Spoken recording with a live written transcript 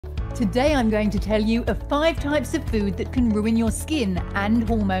Today I'm going to tell you of 5 types of food that can ruin your skin and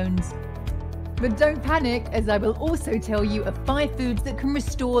hormones. But don't panic, as I will also tell you of 5 foods that can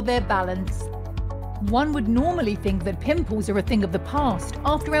restore their balance. One would normally think that pimples are a thing of the past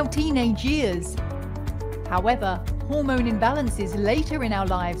after our teenage years. However, hormone imbalances later in our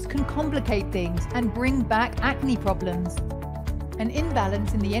lives can complicate things and bring back acne problems. An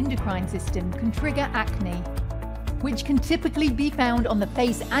imbalance in the endocrine system can trigger acne, which can typically be found on the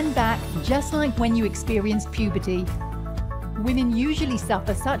face and back, just like when you experience puberty. Women usually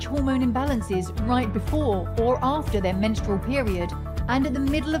suffer such hormone imbalances right before or after their menstrual period and at the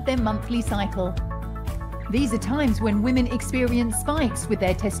middle of their monthly cycle. These are times when women experience spikes with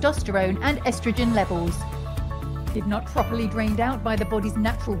their testosterone and estrogen levels. If not properly drained out by the body's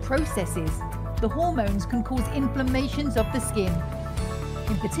natural processes, the hormones can cause inflammations of the skin.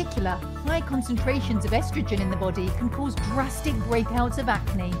 In particular, high concentrations of estrogen in the body can cause drastic breakouts of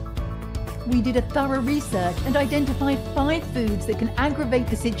acne. We did a thorough research and identified 5 foods that can aggravate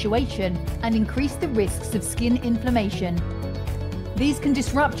the situation and increase the risks of skin inflammation. These can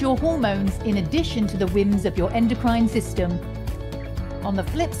disrupt your hormones in addition to the whims of your endocrine system. On the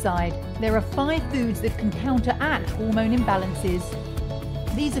flip side, there are 5 foods that can counteract hormone imbalances.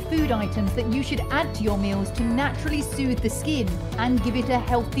 These are food items that you should add to your meals to naturally soothe the skin and give it a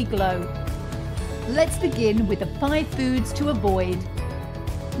healthy glow. Let's begin with the 5 foods to avoid.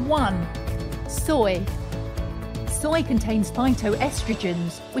 1. Soy. Soy contains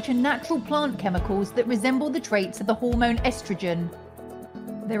phytoestrogens, which are natural plant chemicals that resemble the traits of the hormone estrogen.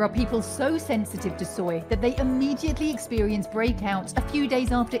 There are people so sensitive to soy that they immediately experience breakouts a few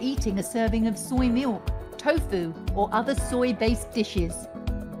days after eating a serving of soy milk, tofu, or other soy-based dishes.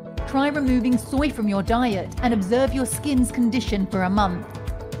 Try removing soy from your diet and observe your skin's condition for a month.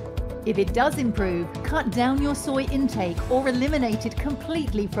 If it does improve, cut down your soy intake or eliminate it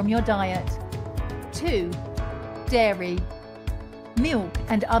completely from your diet. 2. Dairy. Milk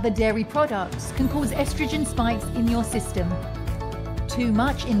and other dairy products can cause estrogen spikes in your system. Too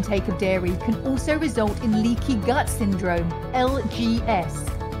much intake of dairy can also result in leaky gut syndrome,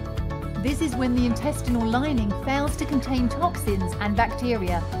 LGS. This is when the intestinal lining fails to contain toxins and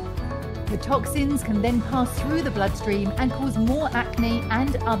bacteria. The toxins can then pass through the bloodstream and cause more acne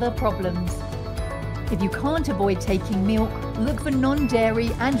and other problems. If you can't avoid taking milk, look for non-dairy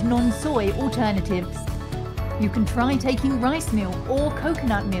and non-soy alternatives. You can try taking rice milk or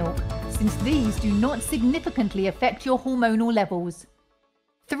coconut milk, since these do not significantly affect your hormonal levels.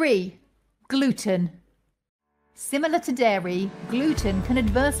 3. Gluten. Similar to dairy, gluten can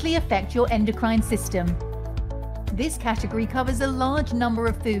adversely affect your endocrine system. This category covers a large number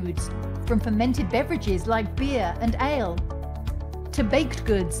of foods, from fermented beverages like beer and ale, to baked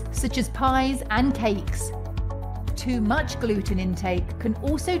goods such as pies and cakes. Too much gluten intake can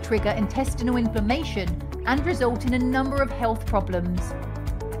also trigger intestinal inflammation and result in a number of health problems.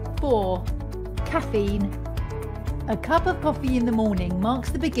 4. Caffeine. A cup of coffee in the morning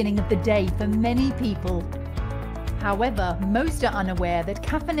marks the beginning of the day for many people. However, most are unaware that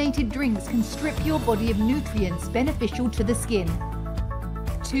caffeinated drinks can strip your body of nutrients beneficial to the skin.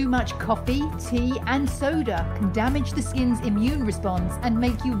 Too much coffee, tea, and soda can damage the skin's immune response and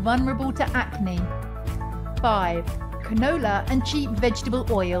make you vulnerable to acne. 5. Canola and cheap vegetable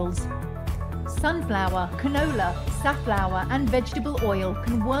oils. Sunflower, canola, safflower, and vegetable oil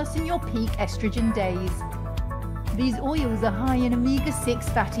can worsen your peak estrogen days. These oils are high in omega-6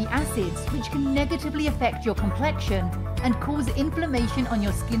 fatty acids, which can negatively affect your complexion and cause inflammation on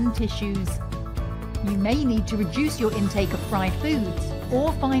your skin tissues. You may need to reduce your intake of fried foods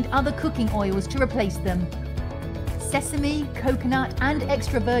or find other cooking oils to replace them. Sesame, coconut, and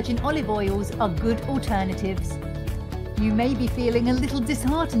extra virgin olive oils are good alternatives. You may be feeling a little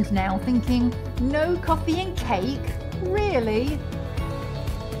disheartened now, thinking, no coffee and cake? Really?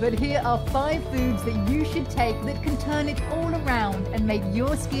 But here are 5 foods that you should take that can turn it all around and make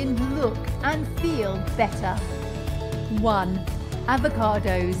your skin look and feel better. 1.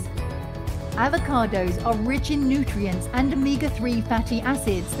 Avocados. Avocados are rich in nutrients and omega-3 fatty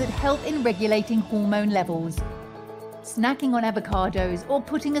acids that help in regulating hormone levels. Snacking on avocados or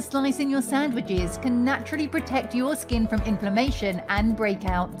putting a slice in your sandwiches can naturally protect your skin from inflammation and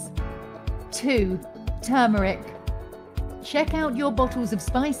breakouts. 2. Turmeric. Check out your bottles of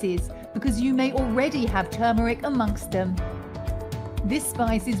spices because you may already have turmeric amongst them. This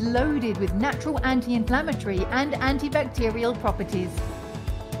spice is loaded with natural anti-inflammatory and antibacterial properties.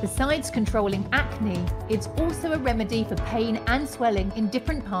 Besides controlling acne, it's also a remedy for pain and swelling in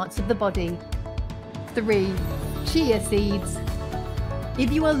different parts of the body. 3. Chia seeds.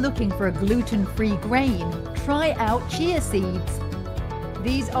 If you are looking for a gluten-free grain, try out chia seeds.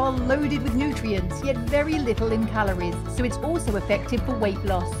 These are loaded with nutrients, yet very little in calories, so it's also effective for weight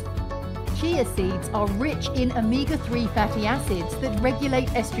loss. Chia seeds are rich in omega-3 fatty acids that regulate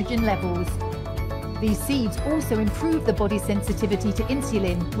estrogen levels. These seeds also improve the body's sensitivity to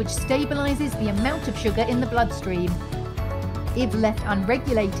insulin, which stabilizes the amount of sugar in the bloodstream. If left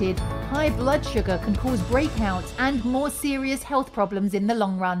unregulated, high blood sugar can cause breakouts and more serious health problems in the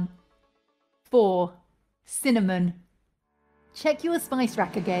long run. 4. Cinnamon. Check your spice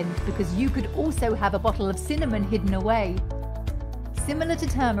rack again, because you could also have a bottle of cinnamon hidden away. Similar to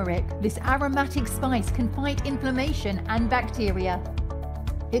turmeric, this aromatic spice can fight inflammation and bacteria.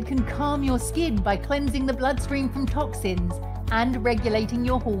 It can calm your skin by cleansing the bloodstream from toxins and regulating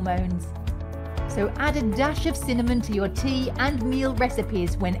your hormones. So add a dash of cinnamon to your tea and meal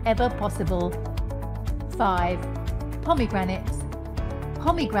recipes whenever possible. 5. Pomegranates.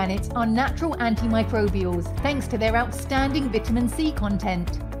 Pomegranates are natural antimicrobials thanks to their outstanding vitamin C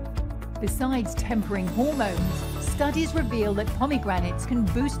content. Besides tempering hormones, studies reveal that pomegranates can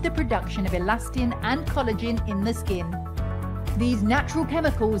boost the production of elastin and collagen in the skin. These natural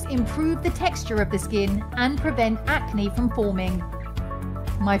chemicals improve the texture of the skin and prevent acne from forming.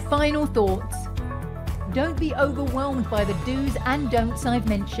 My final thoughts. Don't be overwhelmed by the do's and don'ts I've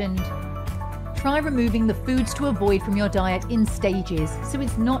mentioned. Try removing the foods to avoid from your diet in stages, so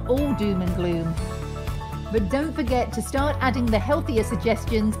it's not all doom and gloom. But don't forget to start adding the healthier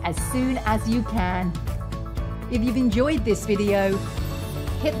suggestions as soon as you can. If you've enjoyed this video,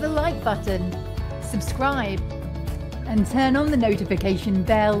 hit the like button, subscribe, and turn on the notification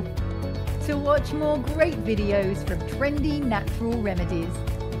bell to watch more great videos from trendy natural remedies.